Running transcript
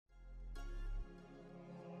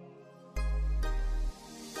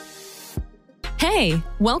Hey,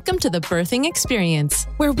 welcome to the Birthing Experience,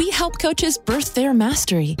 where we help coaches birth their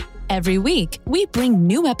mastery. Every week, we bring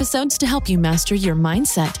new episodes to help you master your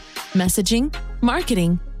mindset, messaging,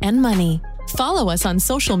 marketing, and money. Follow us on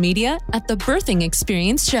social media at The Birthing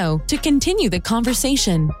Experience Show to continue the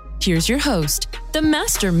conversation. Here's your host, the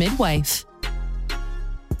Master Midwife.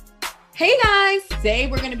 Hey guys,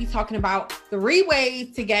 today we're going to be talking about 3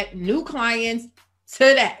 ways to get new clients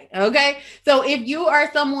today. Okay. So if you are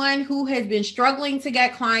someone who has been struggling to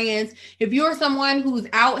get clients, if you're someone who's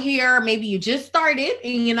out here, maybe you just started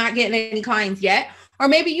and you're not getting any clients yet, or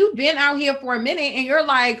maybe you've been out here for a minute and you're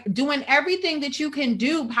like doing everything that you can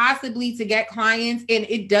do possibly to get clients and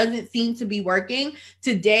it doesn't seem to be working,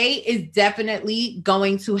 today is definitely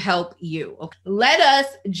going to help you. Let us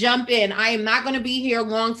jump in. I am not going to be here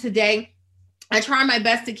long today. I try my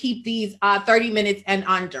best to keep these 30 minutes and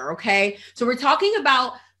under, okay? So we're talking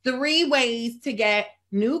about 3 ways to get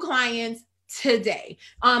new clients today.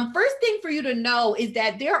 First thing for you to know is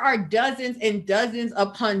that there are dozens and dozens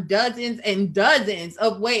upon dozens and dozens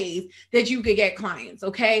of ways that you could get clients,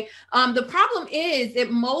 okay? The problem is that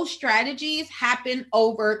most strategies happen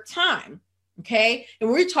over time. Okay.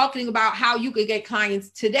 And we're talking about how you could get clients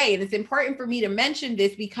today. And it's important for me to mention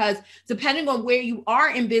this because depending on where you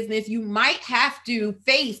are in business, you might have to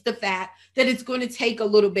face the fact that it's going to take a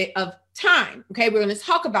little bit of time. Okay. We're going to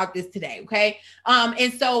talk about this today. Okay.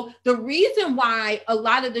 And so the reason why a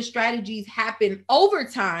lot of the strategies happen over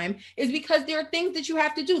time is because there are things that you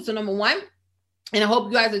have to do. So number one, and I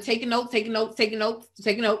hope you guys are taking notes.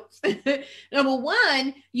 Number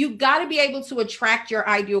one, you got to be able to attract your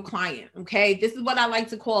ideal client. Okay. This is what I like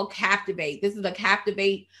to call captivate. This is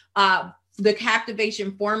the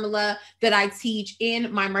captivation formula that I teach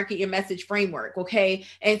in my market your message framework. Okay.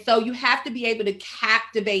 And so you have to be able to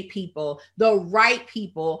captivate people, the right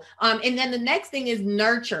people. And then the next thing is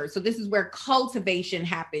nurture. So this is where cultivation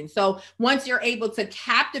happens. So once you're able to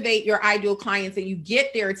captivate your ideal clients and you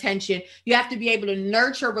get their attention, you have to be able to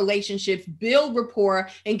nurture relationships, build rapport,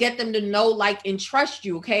 and get them to know, like, and trust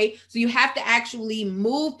you. Okay. So you have to actually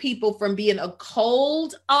move people from being a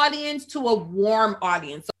cold audience to a warm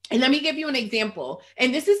audience. And let me give you an example.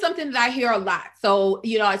 And this is something that I hear a lot. So,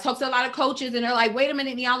 I talk to a lot of coaches and they're like, wait a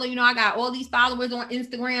minute, Niala, I got all these followers on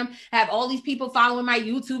Instagram, I have all these people following my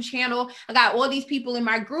YouTube channel. I got all these people in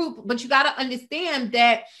my group, but you got to understand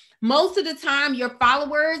that most of the time your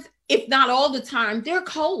followers, if not all the time, they're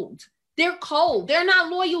cold. They're cold. They're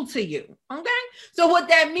not loyal to you. Okay. So what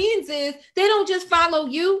that means is they don't just follow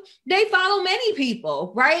you. They follow many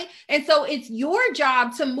people. Right. And so it's your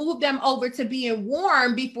job to move them over to being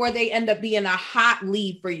warm before they end up being a hot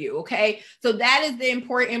lead for you. Okay. So that is the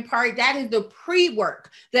important part. That is the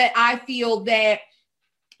pre-work that I feel that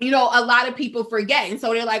a lot of people forget. And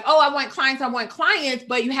so they're like, oh, I want clients,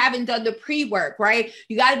 but you haven't done the pre-work, right?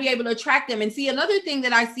 You got to be able to attract them. And see, another thing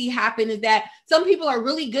that I see happen is that some people are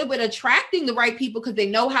really good with attracting the right people because they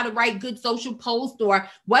know how to write good social posts or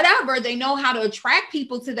whatever. They know how to attract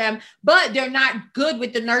people to them, but they're not good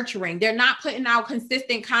with the nurturing. They're not putting out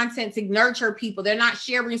consistent content to nurture people. They're not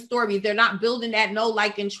sharing stories. They're not building that know,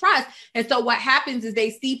 like, and trust. And so what happens is they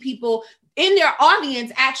see people in their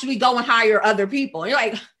audience actually go and hire other people. And you're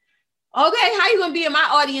like, okay, how you going to be in my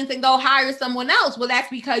audience and go hire someone else? Well, that's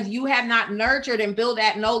because you have not nurtured and built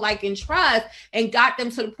that know, like, and trust and got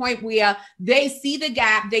them to the point where they see the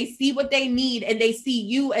gap, they see what they need, and they see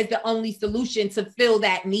you as the only solution to fill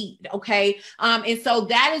that need. Okay. And so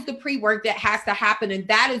that is the pre-work that has to happen. And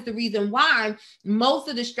that is the reason why most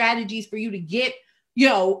of the strategies for you to get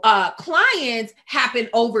clients happen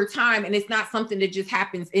over time. And it's not something that just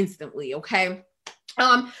happens instantly. Okay.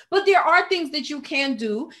 But there are things that you can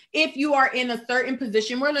do if you are in a certain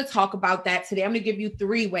position. We're going to talk about that today. I'm going to give you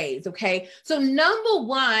 3 ways. Okay. So number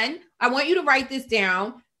one, I want you to write this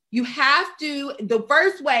down. The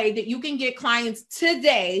first way that you can get clients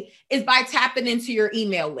today is by tapping into your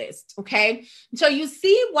email list. Okay. So you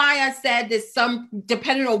see why I said this,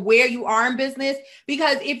 depending on where you are in business,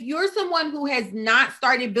 because if you're someone who has not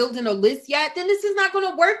started building a list yet, then this is not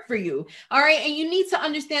going to work for you. All right. And you need to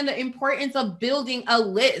understand the importance of building a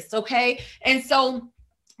list. Okay. And so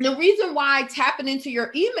the reason why tapping into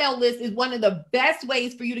your email list is one of the best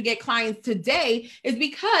ways for you to get clients today is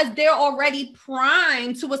because they're already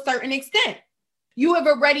primed to a certain extent. You have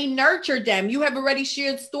already nurtured them. You have already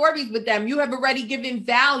shared stories with them. You have already given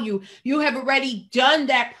value. You have already done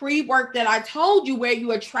that pre-work that I told you where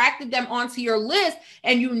you attracted them onto your list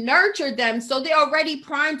and you nurtured them. So they're already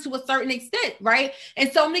primed to a certain extent, right?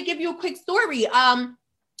 And so I'm going to give you a quick story.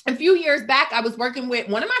 a few years back, I was working with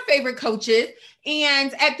one of my favorite coaches.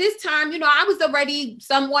 And at this time, I was already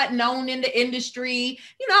somewhat known in the industry.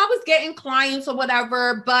 I was getting clients or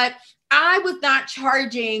whatever, but I was not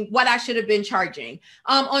charging what I should have been charging.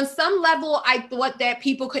 On some level, I thought that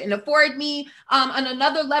people couldn't afford me. On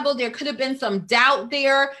another level, there could have been some doubt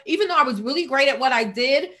there. Even though I was really great at what I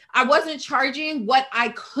did, I wasn't charging what I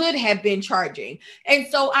could have been charging. And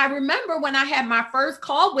so I remember when I had my first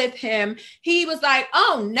call with him, he was like,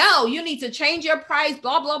 oh no, you need to change your price,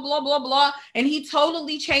 blah, blah, blah, blah, blah. And he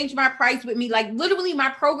totally changed my price with me. Like literally my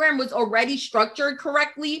program was already structured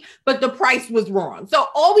correctly, but the price was wrong. So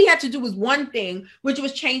all we had to do was one thing, which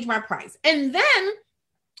was change my price. And then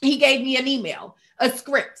he gave me an email, a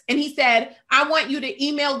script, and he said, I want you to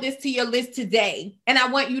email this to your list today. And I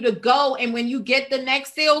want you to go. And when you get the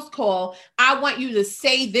next sales call, I want you to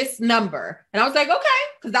say this number. And I was like, okay.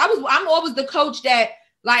 Cause I'm always the coach that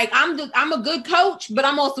like, I'm a good coach, but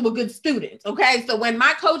I'm also a good student. Okay. So when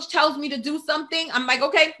my coach tells me to do something, I'm like,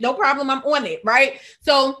 okay, no problem. I'm on it. Right.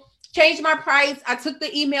 So changed my price. I took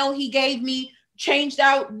the email he gave me, changed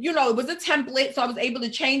out, it was a template. So I was able to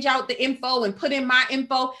change out the info and put in my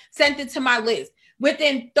info, sent it to my list.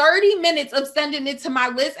 Within 30 minutes of sending it to my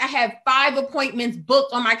list, I had 5 appointments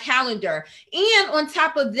booked on my calendar. And on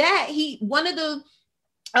top of that, one of the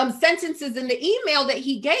sentences in the email that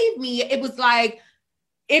he gave me, it was like,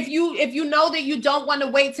 if you know that you don't want to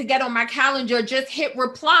wait to get on my calendar, just hit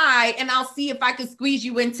reply and I'll see if I can squeeze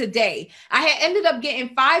you in today. I had ended up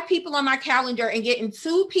getting 5 people on my calendar and getting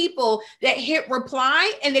 2 people that hit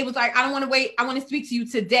reply. And they was like, I don't want to wait. I want to speak to you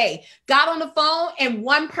today. Got on the phone and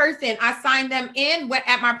one person, I signed them in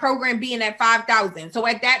at my program being at 5,000. So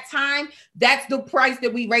at that time, that's the price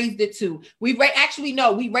that we raised it to. We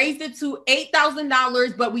raised it to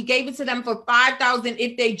 $8,000, but we gave it to them for $5,000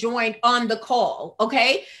 if they joined on the call.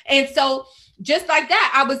 Okay. And so just like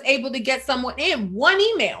that, I was able to get someone in one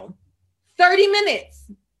email, 30 minutes,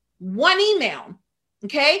 one email.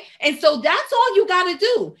 Okay. And so that's all you got to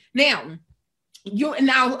do.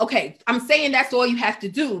 Now, okay, I'm saying that's all you have to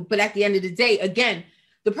do. But at the end of the day, again,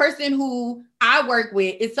 the person who I work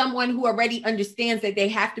with is someone who already understands that they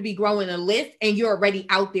have to be growing a list and you're already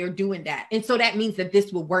out there doing that. And so that means that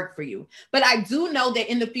this will work for you. But I do know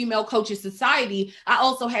that in the Female Coaches Society, I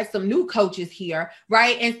also have some new coaches here,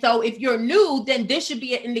 right? And so if you're new, then this should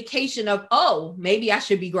be an indication of, oh, maybe I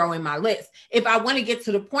should be growing my list. If I want to get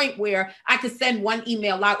to the point where I could send one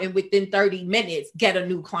email out and within 30 minutes, get a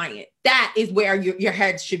new client. That is where your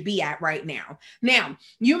head should be at right now. Now,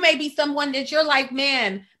 you may be someone that you're like,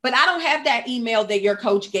 man, but I don't have that email that your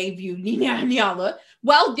coach gave you, Nyala.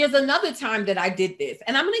 Well, there's another time that I did this,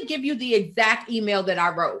 and I'm going to give you the exact email that I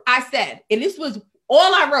wrote. I said, and this was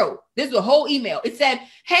all I wrote. This is a whole email. It said,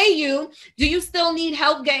 hey, do you still need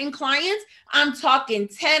help getting clients? I'm talking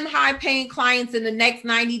 10 high-paying clients in the next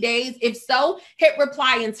 90 days. If so, hit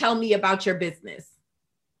reply and tell me about your business.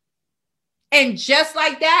 And just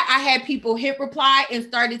like that, I had people hit reply and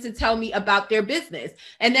started to tell me about their business.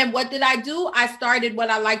 And then what did I do? I started what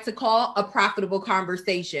I like to call a profitable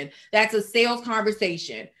conversation. That's a sales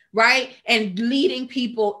conversation, right? And leading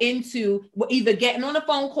people into either getting on a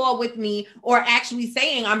phone call with me or actually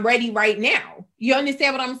saying, I'm ready right now. You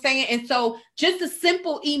understand what I'm saying? And so just a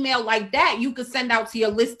simple email like that, you could send out to your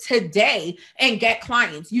list today and get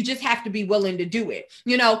clients. You just have to be willing to do it.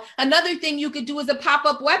 Another thing you could do is a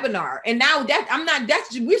pop-up webinar. And now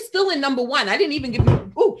we're still in number 1. I didn't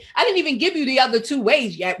even give you the other 2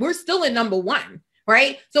 ways yet. We're still in number 1,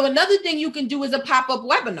 right? So another thing you can do is a pop-up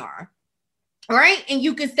webinar. All right. And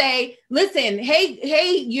you can say, listen,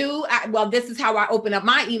 hey, you, this is how I open up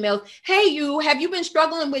my emails. Hey, have you been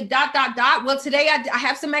struggling with ... Well, today I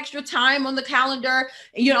have some extra time on the calendar,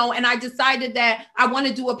 and I decided that I want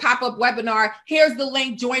to do a pop-up webinar. Here's the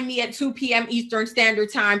link. Join me at 2 p.m. Eastern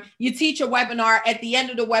Standard Time. You teach a webinar. At the end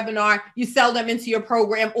of the webinar, you sell them into your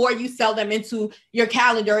program or you sell them into your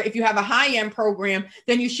calendar. If you have a high-end program,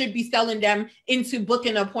 then you should be selling them into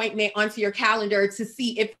booking an appointment onto your calendar to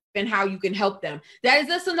see if and how you can help them. That is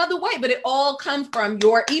just another way, but it all comes from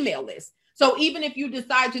your email list. So even if you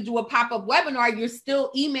decide to do a pop-up webinar, you're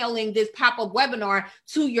still emailing this pop-up webinar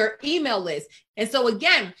to your email list. And so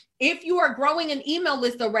again, if you are growing an email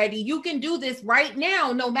list already, you can do this right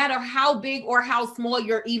now, no matter how big or how small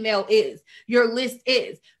your your list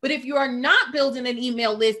is. But if you are not building an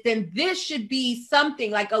email list, then this should be something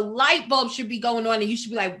like a light bulb should be going on. And you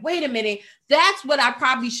should be like, wait a minute, that's what I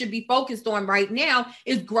probably should be focused on right now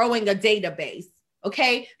is growing a database.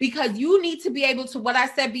 Okay, because you need to be able to, what I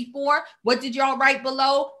said before, what did y'all write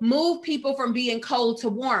below? Move people from being cold to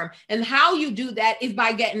warm. And how you do that is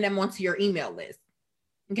by getting them onto your email list.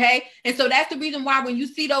 Okay. And so that's the reason why when you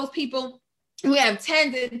see those people who have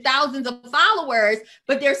tens and thousands of followers,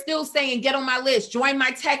 but they're still saying, get on my list, join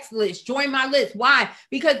my text list, join my list. Why?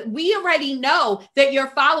 Because we already know that your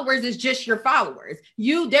followers is just your followers.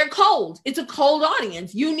 They're cold. It's a cold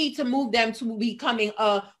audience. You need to move them to becoming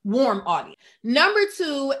a warm audience. Number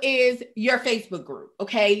 2 is your Facebook group.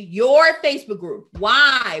 Okay. Your Facebook group.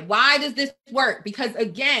 Why? Why does this work? Because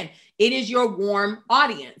again, it is your warm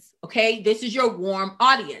audience. Okay. This is your warm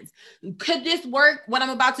audience. Could this work, what I'm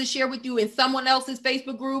about to share with you, in someone else's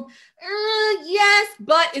Facebook group? Yes,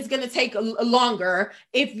 but it's going to take longer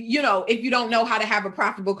if you don't know how to have a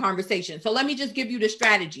profitable conversation. So let me just give you the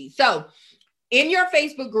strategy. So in your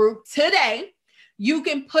Facebook group today, you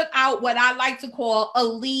can put out what I like to call a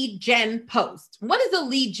lead gen post. What is a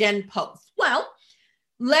lead gen post? Well,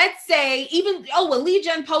 let's say a lead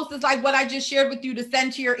gen post is like what I just shared with you to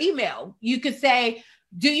send to your email. You could say,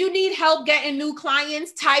 do you need help getting new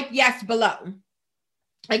clients? Type yes below.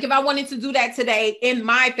 Like if I wanted to do that today in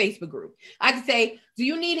my Facebook group, I could say, do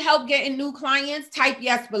you need help getting new clients? Type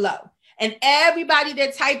yes below. And everybody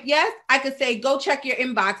that typed yes, I could say, go check your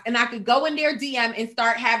inbox, and I could go in their DM and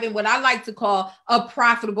start having what I like to call a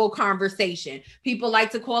profitable conversation. People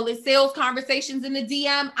like to call it sales conversations in the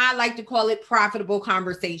DM. I like to call it profitable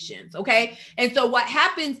conversations. Okay. And so what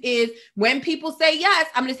happens is when people say yes,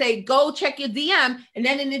 I'm going to say, go check your DM. And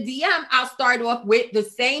then in the DM, I'll start off with the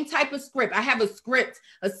same type of script. I have a script,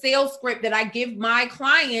 a sales script that I give my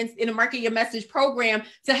clients in a Market Your Message program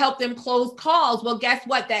to help them close calls. Well, guess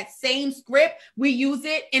what? That same script, we use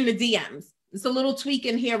it in the DMs. It's a little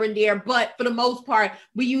tweaking here and there, but for the most part,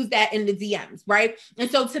 we use that in the DMs, right?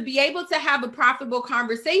 And so to be able to have a profitable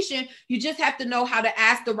conversation, you just have to know how to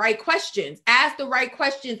ask the right questions,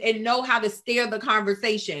 and know how to steer the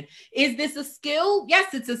conversation. Is this a skill?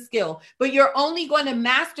 Yes, it's a skill, but you're only going to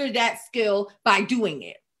master that skill by doing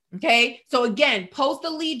it. Okay. So again, post a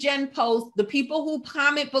lead gen post. The people who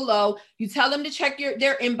comment below, you tell them to check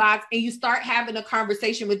their inbox, and you start having a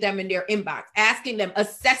conversation with them in their inbox, asking them,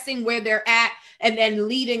 assessing where they're at, and then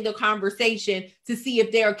leading the conversation to see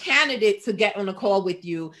if they're a candidate to get on a call with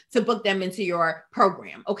you to book them into your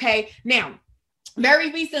program. Okay. Now,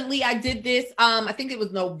 very recently, I did this. I think it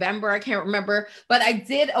was November. I can't remember, but I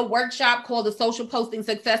did a workshop called the Social Posting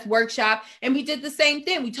Success Workshop. And we did the same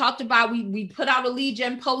thing. We talked about, we put out a lead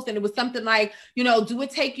gen post, and it was something like, do it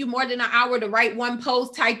take you more than an hour to write one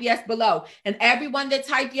post? Type yes below. And everyone that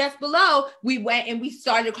typed yes below, we went and we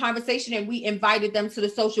started a conversation, and we invited them to the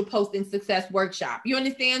Social Posting Success Workshop. You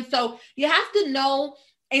understand? So you have to know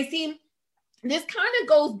and see. This kind of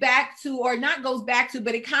goes back to, or not goes back to,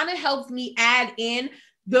 but it kind of helps me add in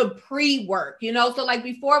the pre-work, so like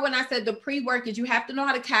before, when I said the pre-work is you have to know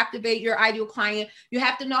how to captivate your ideal client. You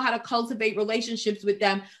have to know how to cultivate relationships with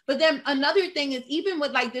them. But then another thing is, even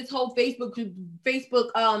with like this whole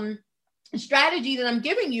Facebook strategy that I'm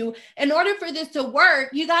giving you, in order for this to work,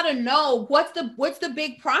 you got to know what's the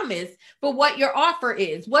big promise for what your offer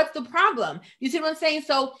is. What's the problem? You see what I'm saying?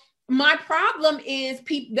 So my problem is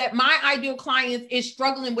that my ideal clients is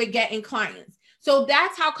struggling with getting clients. So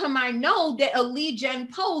that's how come I know that a lead gen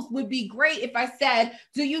post would be great if I said,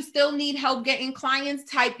 do you still need help getting clients?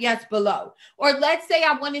 Type yes below. Or let's say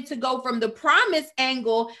I wanted to go from the promise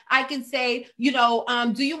angle. I can say,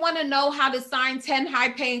 do you want to know how to sign 10 high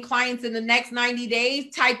paying clients in the next 90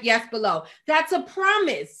 days? Type yes below. That's a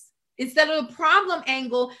promise. Instead of the problem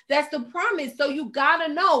angle, that's the promise. So you got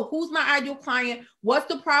to know who's my ideal client,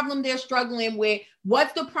 what's the problem they're struggling with,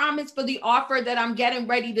 what's the promise for the offer that I'm getting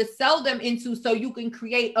ready to sell them into, so you can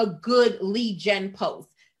create a good lead gen post.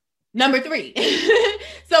 Number 3.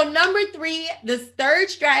 So number 3, the third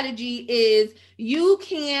strategy is you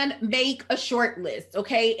can make a short list.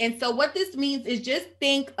 Okay. And so what this means is just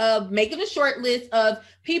think of making a short list of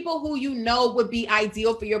people who would be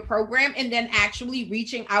ideal for your program, and then actually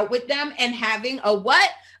reaching out with them and having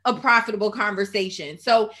a profitable conversation.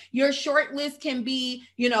 So your short list can be,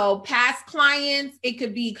 past clients. It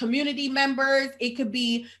could be community members. It could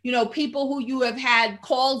be, people who you have had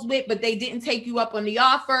calls with, but they didn't take you up on the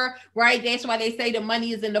offer, right? That's why they say the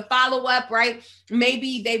money is in the follow-up, right?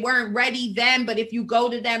 Maybe they weren't ready then, but if you go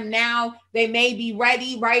to them now, they may be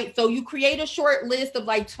ready, right? So you create a short list of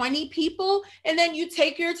like 20 people, and then you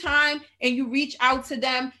take your time and you reach out to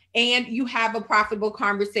them, and you have a profitable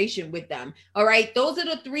conversation with them. All right. Those are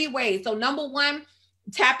the 3 ways. So number 1,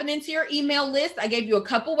 tapping into your email list. I gave you a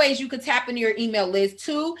couple ways you could tap into your email list.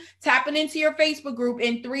 2, tapping into your Facebook group.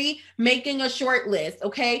 And 3, making a short list.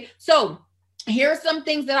 Okay. So here are some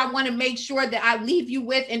things that I want to make sure that I leave you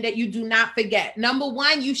with and that you do not forget. Number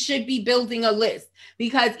one, you should be building a list,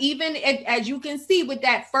 because even if, as you can see with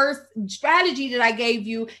that first strategy that I gave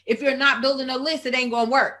you, if you're not building a list, it ain't going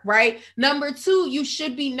to work, right? Number two, you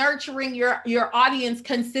should be nurturing your audience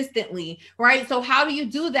consistently, right? So how do you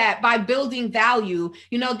do that? By building value.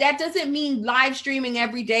 You know, that doesn't mean live streaming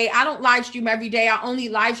every day. I don't live stream every day. I only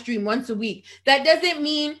live stream once a week. That doesn't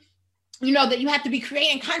mean that you have to be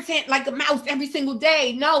creating content like a mouse every single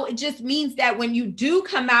day. No, it just means that when you do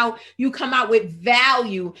come out, you come out with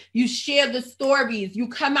value. You share the stories. You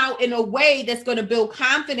come out in a way that's going to build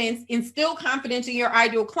confidence, instill confidence in your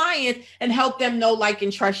ideal clients, and help them know, like,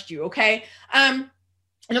 and trust you. Okay.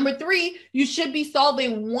 Number three, you should be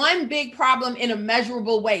solving one big problem in a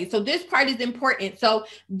measurable way. So this part is important. So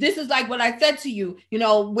this is like what I said to you,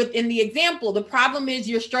 within the example, the problem is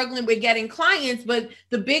you're struggling with getting clients, but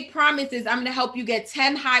the big promise is I'm going to help you get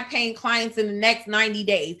 10 high paying clients in the next 90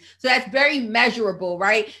 days. So that's very measurable,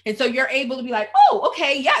 right? And so you're able to be like, oh,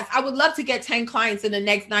 okay, yes, I would love to get 10 clients in the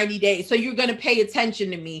next 90 days. So you're going to pay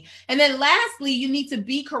attention to me. And then lastly, you need to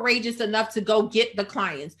be courageous enough to go get the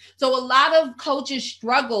clients. So a lot of coaches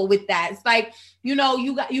struggle with that. It's like,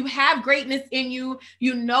 you have greatness in you.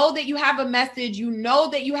 You know that you have a message. You know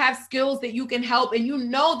that you have skills that you can help, and you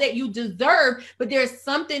know that you deserve, but there's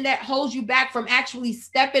something that holds you back from actually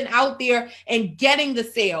stepping out there and getting the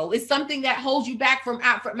sale. It's something that holds you back from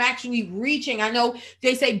actually reaching. I know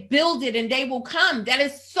they say build it and they will come. That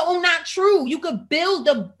is so not true. You could build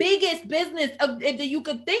the biggest business that you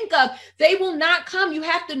could think of. They will not come. You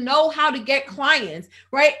have to know how to get clients,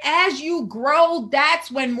 right? As you grow, that's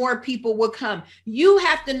when more people will come. You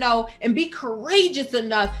have to know and be courageous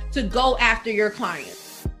enough to go after your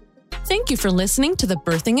clients. Thank you for listening to The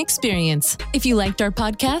Birthing Experience. If you liked our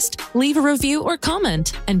podcast, leave a review or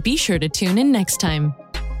comment, and be sure to tune in next time.